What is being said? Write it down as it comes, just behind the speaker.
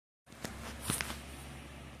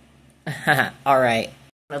Alright.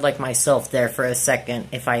 I'd like myself there for a second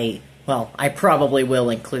if well, I probably will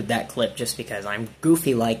include that clip just because I'm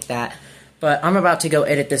goofy like that. But I'm about to go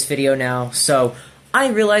edit this video now, so I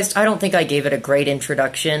realized I don't think I gave it a great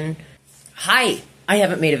introduction. Hi! I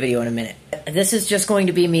haven't made a video in a minute. This is just going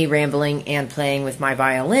to be me rambling and playing with my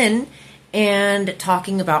violin and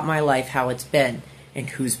talking about my life, how it's been, and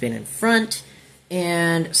who's been in front,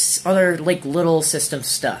 and other, like, little system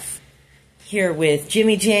stuff. Here with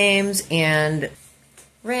Jimmy James and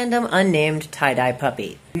random unnamed tie-dye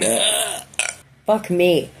puppy. Fuck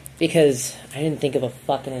me, because I didn't think of a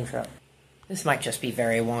fucking intro. This might just be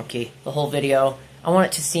very wonky, the whole video. I want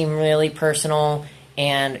it to seem really personal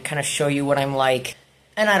and kind of show you what I'm like.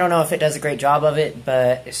 And I don't know if it does a great job of it,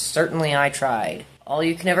 but certainly I tried. All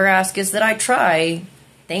you can ever ask is that I try.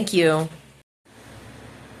 Thank you.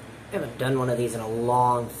 I haven't done one of these in a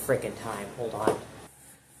long frickin' time. Hold on.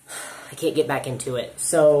 I can't get back into it.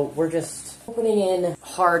 So we're just opening in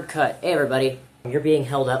hard cut. Hey everybody. You're being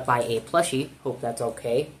held up by a plushie. Hope that's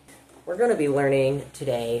okay. We're going to be learning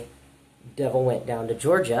today Devil Went Down to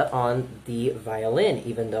Georgia on the violin,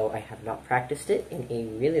 even though I have not practiced it in a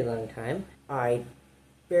really long time. I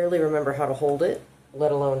barely remember how to hold it,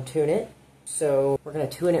 let alone tune it. So we're going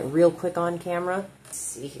to tune it real quick on camera. Let's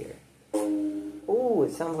see here. Ooh,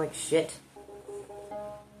 it sounds like shit.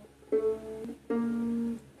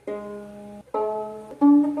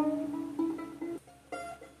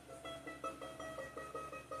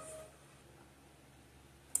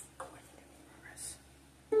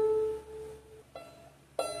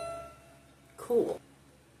 Cool.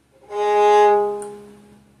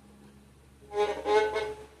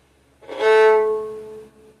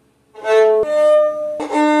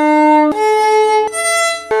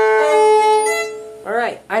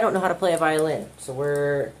 Alright, I don't know how to play a violin, so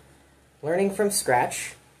we're learning from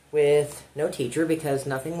scratch with no teacher because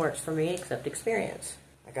nothing works for me except experience.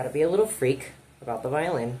 I gotta be a little freak about the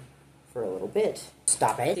violin for a little bit.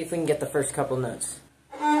 Stop it. See if we can get the first couple notes.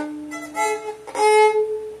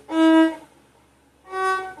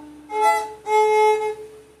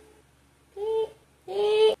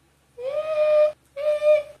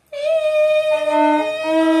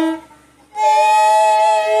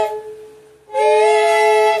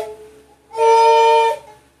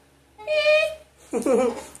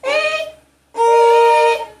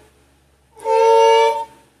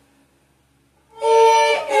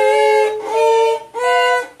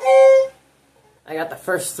 I got the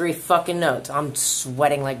first 3 fucking notes. I'm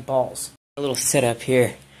sweating like balls. A little setup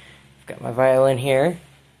here. I've got my violin here.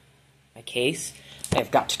 My case.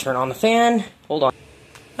 I've got to turn on the fan. Hold on.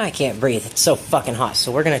 I can't breathe. It's so fucking hot.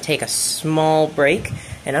 So we're going to take a small break.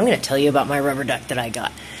 And I'm going to tell you about my rubber duck that I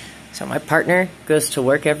got. So my partner goes to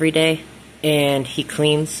work every day. And he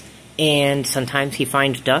cleans. And sometimes he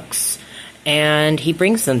finds ducks. And he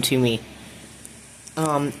brings them to me.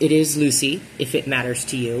 It is Lucy, if it matters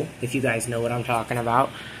to you, if you guys know what I'm talking about.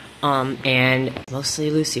 And mostly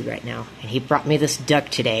Lucy right now. And he brought me this duck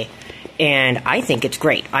today. And I think it's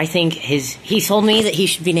great. I think he told me that he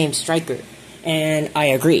should be named Striker. And I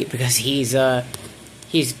agree, because he's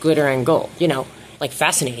glitter and gold. You know, like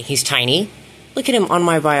fascinating. He's tiny. Look at him on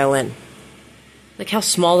my violin. Look how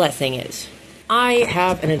small that thing is. I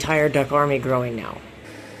have an entire duck army growing now.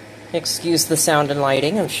 Excuse the sound and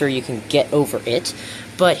lighting, I'm sure you can get over it.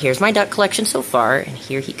 But here's my duck collection so far, and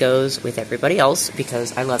here he goes with everybody else,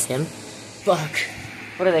 because I love him. Fuck.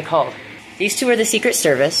 What are they called? These 2 are the Secret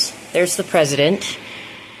Service. There's the President.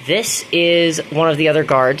 This is one of the other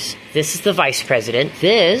guards. This is the Vice President.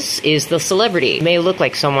 This is the celebrity. He may look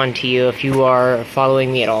like someone to you if you are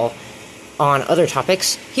following me at all on other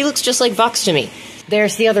topics. He looks just like Vox to me.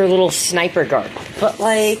 There's the other little sniper guard. But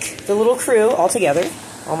like, the little crew all together.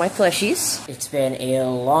 All my plushies. It's been a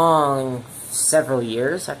long several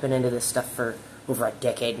years. I've been into this stuff for over a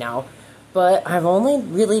decade now. But I've only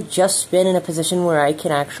really just been in a position where I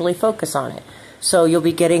can actually focus on it. So you'll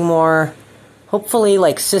be getting more, hopefully,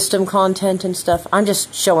 like, system content and stuff. I'm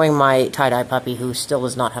just showing my tie-dye puppy, who still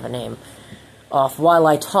does not have a name, off while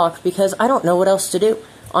I talk, because I don't know what else to do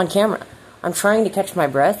on camera. I'm trying to catch my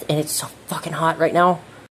breath, and it's so fucking hot right now.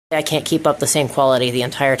 I can't keep up the same quality the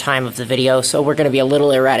entire time of the video, so we're going to be a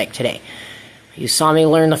little erratic today. You saw me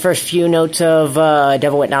learn the first few notes of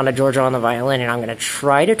Devil Went Down to Georgia on the violin, and I'm going to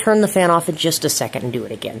try to turn the fan off in just a second and do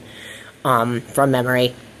it again from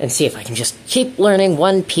memory, and see if I can just keep learning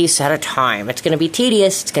one piece at a time. It's going to be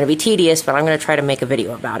tedious, but I'm going to try to make a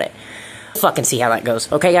video about it. Fucking see how that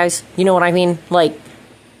goes, okay guys? You know what I mean? Like,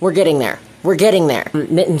 we're getting there. We're getting there.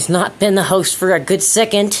 Mitten's not been the host for a good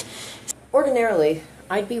second. Ordinarily,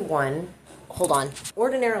 I'd be one hold on.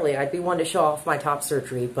 Ordinarily, I'd be one to show off my top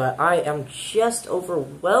surgery, but I am just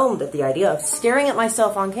overwhelmed at the idea of staring at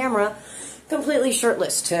myself on camera completely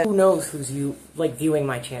shirtless to who knows who's viewing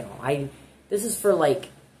my channel. This is for, like,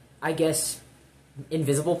 I guess,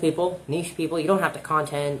 invisible people, niche people. You don't have to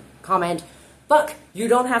comment. Fuck! You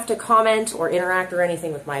don't have to comment or interact or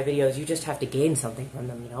anything with my videos. You just have to gain something from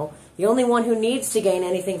them, you know? The only one who needs to gain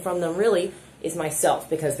anything from them, really, is myself,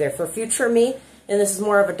 because they're for future me, and this is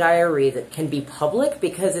more of a diary that can be public,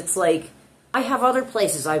 because it's like, I have other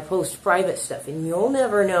places I post private stuff, and you'll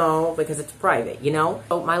never know because it's private, you know?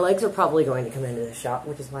 So my legs are probably going to come into the shot,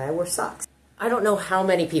 which is why I wear socks. I don't know how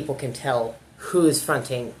many people can tell who is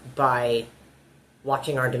fronting by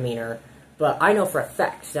watching our demeanor, but I know for a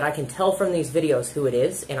fact that I can tell from these videos who it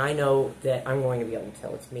is, and I know that I'm going to be able to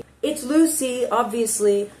tell it's me. It's Lucy,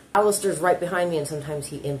 obviously. Alistair's right behind me, and sometimes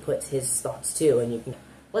he inputs his thoughts too, and you can...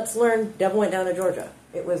 Let's learn Devil Went Down to Georgia.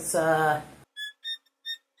 It was, I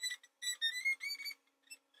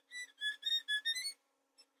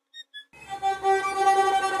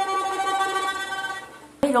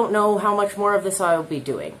don't know how much more of this I'll be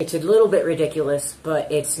doing. It's a little bit ridiculous, but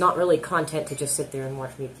it's not really content to just sit there and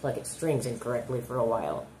watch me pluck at strings incorrectly for a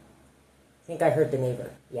while. I think I heard the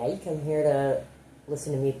neighbor. Yeah, you come here to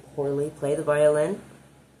listen to me poorly play the violin?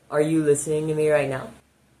 Are you listening to me right now?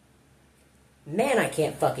 Man, I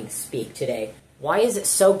can't fucking speak today. Why is it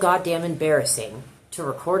so goddamn embarrassing to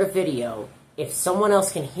record a video if someone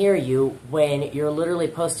else can hear you when you're literally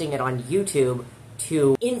posting it on YouTube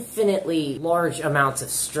to infinitely large amounts of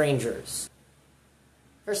strangers?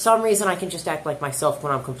 For some reason, I can just act like myself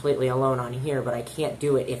when I'm completely alone on here, but I can't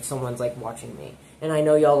do it if someone's, like, watching me. And I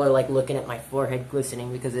know y'all are, like, looking at my forehead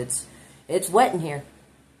glistening because it's wet in here.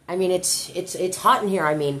 I mean, it's hot in here,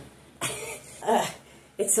 I mean.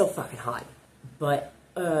 It's so fucking hot. But,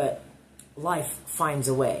 life finds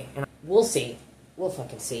a way. And we'll see. We'll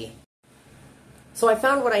fucking see. So I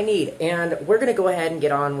found what I need, and we're gonna go ahead and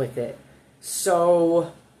get on with it.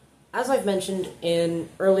 So, as I've mentioned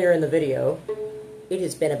earlier in the video, it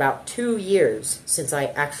has been about 2 years since I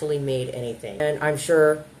actually made anything. And I'm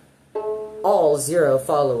sure all 0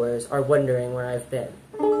 followers are wondering where I've been.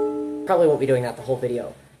 Probably won't be doing that the whole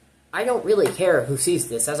video. I don't really care who sees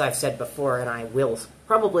this, as I've said before, and I will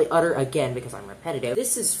probably utter again because I'm repetitive.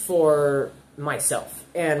 This is for myself,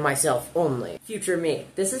 and myself only. Future me.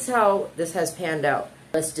 This is how this has panned out.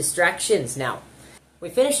 Less distractions now. We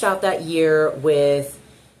finished out that year with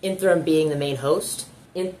Inthram being the main host.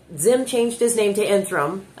 Zim changed his name to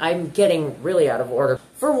Inthram. I'm getting really out of order.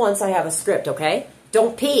 For once, I have a script, okay?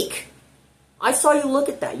 Don't peek! I saw you look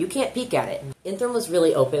at that. You can't peek at it. Inthram was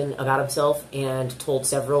really open about himself and told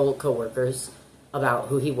several coworkers about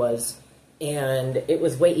who he was. And it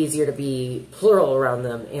was way easier to be plural around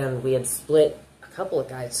them. And we had split a couple of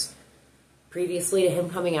guys previously to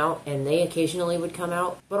him coming out, and they occasionally would come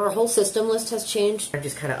out. But our whole system list has changed. I'm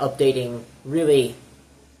just kind of updating really,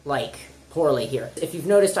 like, poorly here. If you've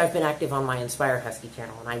noticed, I've been active on my Inspire Husky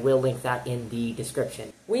channel, and I will link that in the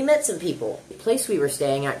description. We met some people. The place we were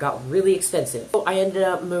staying at got really expensive. So I ended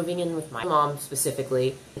up moving in with my mom,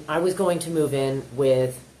 specifically. I was going to move in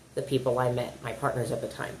with the people I met, my partners at the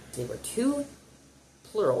time. They were 2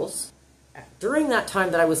 plurals. During that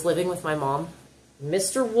time that I was living with my mom,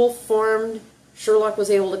 Mr. Wolf formed, Sherlock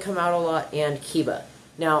was able to come out a lot, and Kiba.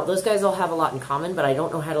 Now, those guys all have a lot in common, but I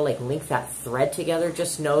don't know how to, like, link that thread together.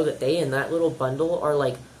 Just know that they, in that little bundle, are,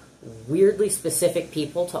 like, weirdly specific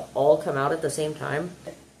people to all come out at the same time.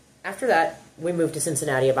 After that, we moved to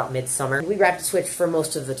Cincinnati about midsummer. We Rapid Switched for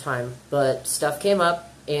most of the time, but stuff came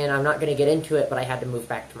up, and I'm not going to get into it, but I had to move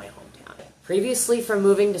back to my hometown. Previously, from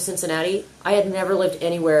moving to Cincinnati, I had never lived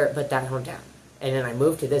anywhere but that hometown. And then I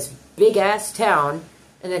moved to this big-ass town,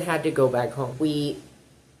 and then had to go back home. We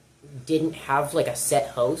didn't have, like, a set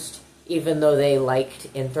host, even though they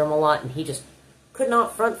liked Inthram a lot, and he just could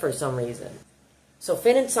not front for some reason. So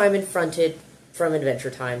Finn and Simon fronted from Adventure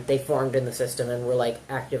Time. They formed in the system and were, like,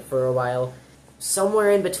 active for a while. Somewhere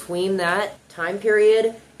in between that time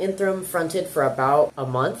period, Inthram fronted for about a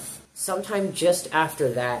month. Sometime just after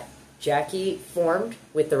that, Jackie formed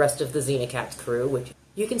with the rest of the Xenocats crew, which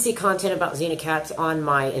you can see content about Xenocats on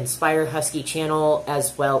my Inspire Husky channel,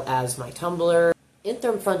 as well as my Tumblr.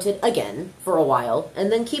 Inthram fronted again for a while,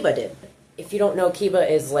 and then Kiba did. If you don't know, Kiba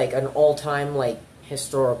is like an all-time, like,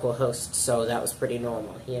 historical host, so that was pretty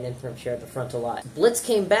normal. He and Inthram shared the front a lot. Blitz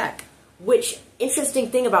came back, which,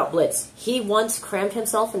 interesting thing about Blitz, he once crammed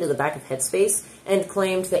himself into the back of Headspace and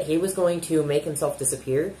claimed that he was going to make himself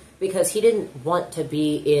disappear because he didn't want to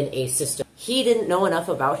be in a system. He didn't know enough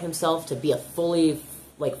about himself to be a fully,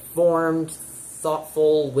 like, formed,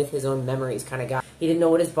 thoughtful, with his own memories kind of guy. He didn't know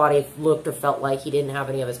what his body looked or felt like. He didn't have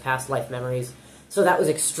any of his past life memories. So that was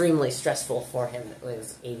extremely stressful for him. It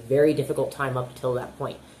was a very difficult time up until that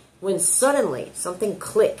point. When suddenly something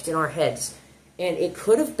clicked in our heads, and it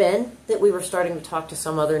could have been that we were starting to talk to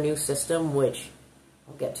some other new system, which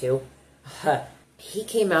I'll get to. He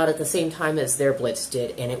came out at the same time as their Blitz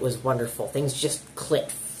did, and it was wonderful. Things just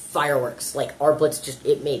clicked. Fireworks. Like, our Blitz just,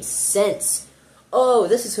 it made sense. Oh,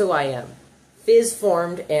 this is who I am. Fizz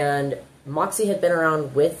formed, and Moxie had been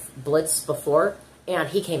around with Blitz before, and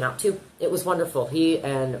he came out too. It was wonderful. He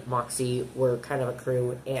and Moxie were kind of a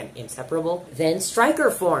crew and inseparable. Then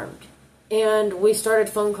Stryker formed, and we started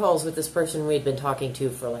phone calls with this person we'd been talking to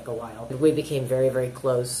for like a while. We became very, very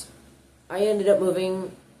close. I ended up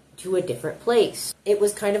moving to a different place. It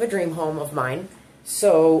was kind of a dream home of mine,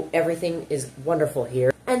 so everything is wonderful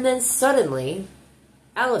here. And then suddenly,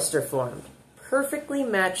 Alistair formed, perfectly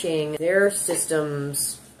matching their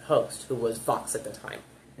system's host, who was Vox at the time.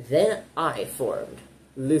 Then I formed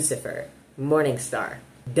Lucifer, Morningstar,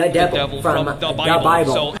 the devil from the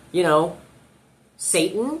Bible. So, you know,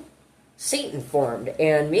 Satan formed,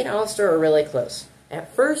 and me and Alistair are really close.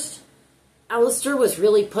 At first, Alistair was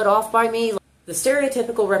really put off by me. The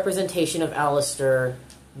stereotypical representation of Alistair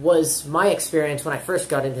was my experience when I first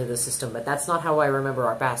got into the system, but that's not how I remember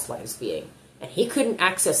our past lives being. And he couldn't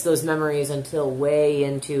access those memories until way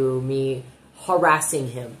into me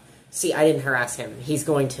harassing him. See, I didn't harass him. He's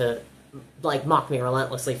going to, like, mock me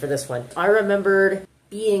relentlessly for this one. I remembered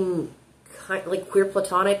being like queer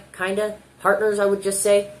platonic, kinda. Partners, I would just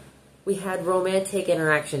say. We had romantic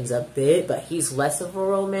interactions a bit, but he's less of a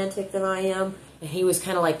romantic than I am. And he was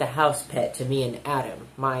kind of like the house pet to me and Adam,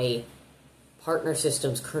 my partner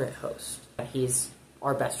system's current host. He's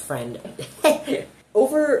our best friend.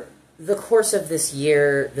 Over the course of this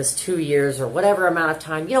year, this 2 years, or whatever amount of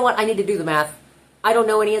time, you know what, I need to do the math. I don't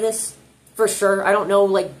know any of this, for sure. I don't know,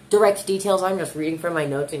 like, direct details. I'm just reading from my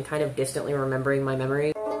notes and kind of distantly remembering my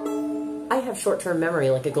memories. I have short-term memory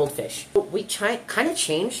like a goldfish. We kind of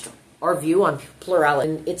changed our view on plurality,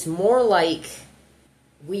 and it's more like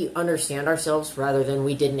we understand ourselves rather than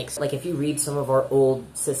we didn't. Like, if you read some of our old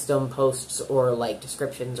system posts or, like,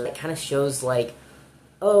 descriptions, or it kind of shows, like,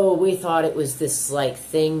 oh, we thought it was this, like,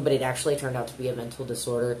 thing, but it actually turned out to be a mental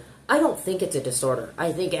disorder. I don't think it's a disorder.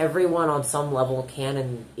 I think everyone on some level can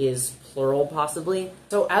and is plural, possibly.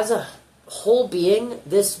 So as a whole being,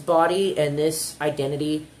 this body and this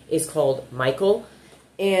identity is called Michael,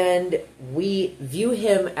 and we view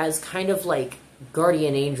him as kind of like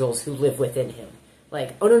guardian angels who live within him.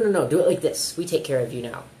 Like, oh, no, do it like this. We take care of you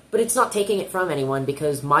now. But it's not taking it from anyone,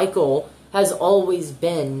 because Michael has always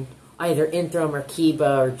been either Inthram or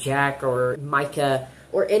Kiba or Jack or Micah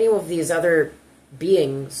or any of these other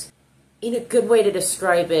beings. In a good way to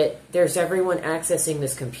describe it, there's everyone accessing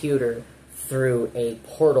this computer through a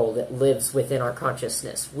portal that lives within our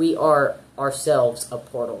consciousness. We are ourselves a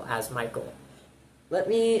portal as Michael. Let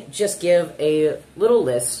me just give a little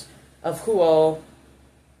list of who all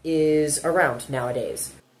is around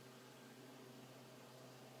nowadays.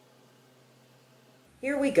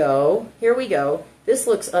 Here we go. This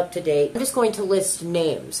looks up to date. I'm just going to list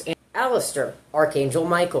names. Alistair, Archangel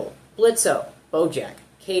Michael, Blitzo, Bojack,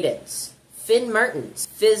 Cadence, Finn Martins,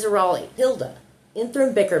 Fizzarali, Hilda,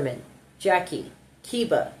 Inthram Bickerman, Jackie,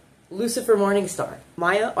 Kiba, Lucifer Morningstar,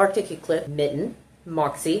 Maya Arctic Eclipse, Mitten,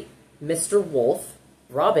 Moxie, Mr. Wolf,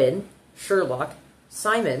 Robin, Sherlock,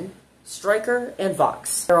 Simon, Stryker, and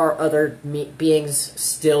Vox. There are other beings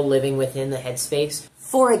still living within the headspace.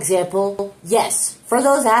 For example, yes, for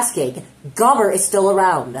those asking, Gubber is still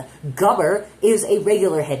around. Gubber is a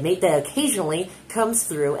regular headmate that occasionally comes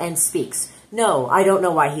through and speaks. No, I don't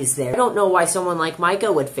know why he's there. I don't know why someone like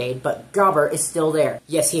Micah would fade, but Gubber is still there.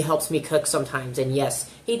 Yes, he helps me cook sometimes, and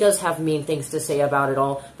yes, he does have mean things to say about it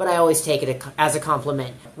all, but I always take it as a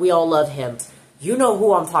compliment. We all love him. You know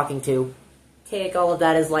who I'm talking to. Take all of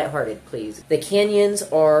that as lighthearted, please. The canyons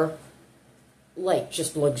are, like,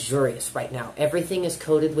 just luxurious right now. Everything is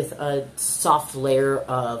coated with a soft layer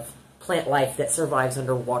of plant life that survives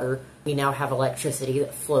underwater. We now have electricity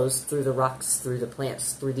that flows through the rocks, through the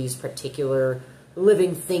plants, through these particular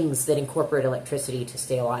living things that incorporate electricity to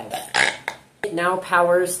stay alive. It now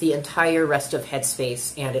powers the entire rest of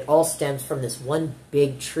Headspace, and it all stems from this one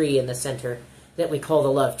big tree in the center that we call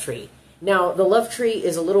the Love Tree. Now, the Love Tree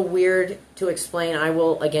is a little weird to explain. I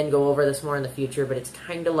will, again, go over this more in the future, but it's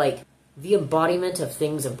kind of like the embodiment of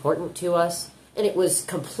things important to us. And it was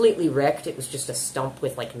completely wrecked. It was just a stump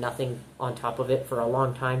with, like, nothing on top of it for a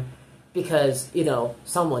long time. Because, you know,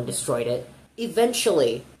 someone destroyed it.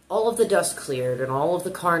 Eventually, all of the dust cleared, and all of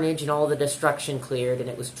the carnage and all of the destruction cleared, and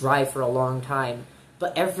it was dry for a long time.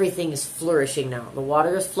 but everything is flourishing now. The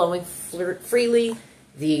water is flowing freely.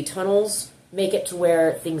 The tunnels make it to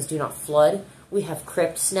where things do not flood. We have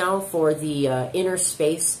crypts now for the inner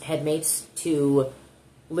space headmates to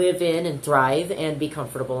live in and thrive and be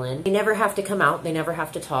comfortable in. They never have to come out, they never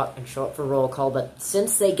have to talk and show up for roll call, but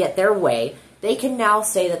since they get their way, they can now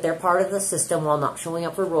say that they're part of the system while not showing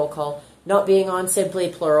up for roll call, not being on Simply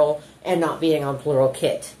Plural, and not being on Plural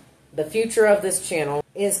Kit. The future of this channel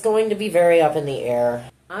is going to be very up in the air.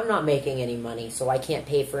 I'm not making any money, so I can't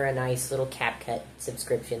pay for a nice little CapCut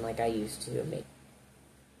subscription like I used to make.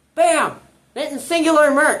 Bam! Knit and Singular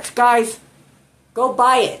merch, guys! Go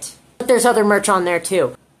buy it! But there's other merch on there,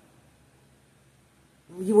 too.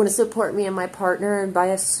 You want to support me and my partner and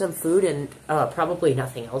buy us some food and probably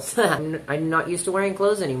nothing else. I'm not used to wearing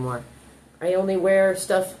clothes anymore. I only wear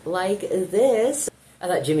stuff like this. I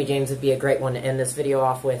thought Jimmy James would be a great one to end this video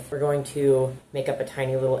off with. We're going to make up a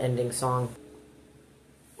tiny little ending song.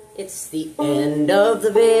 It's the end of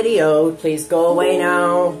the video, please go away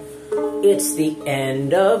now. It's the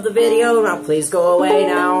end of the video, now please go away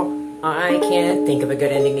now. I can't think of a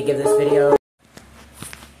good ending to give this video.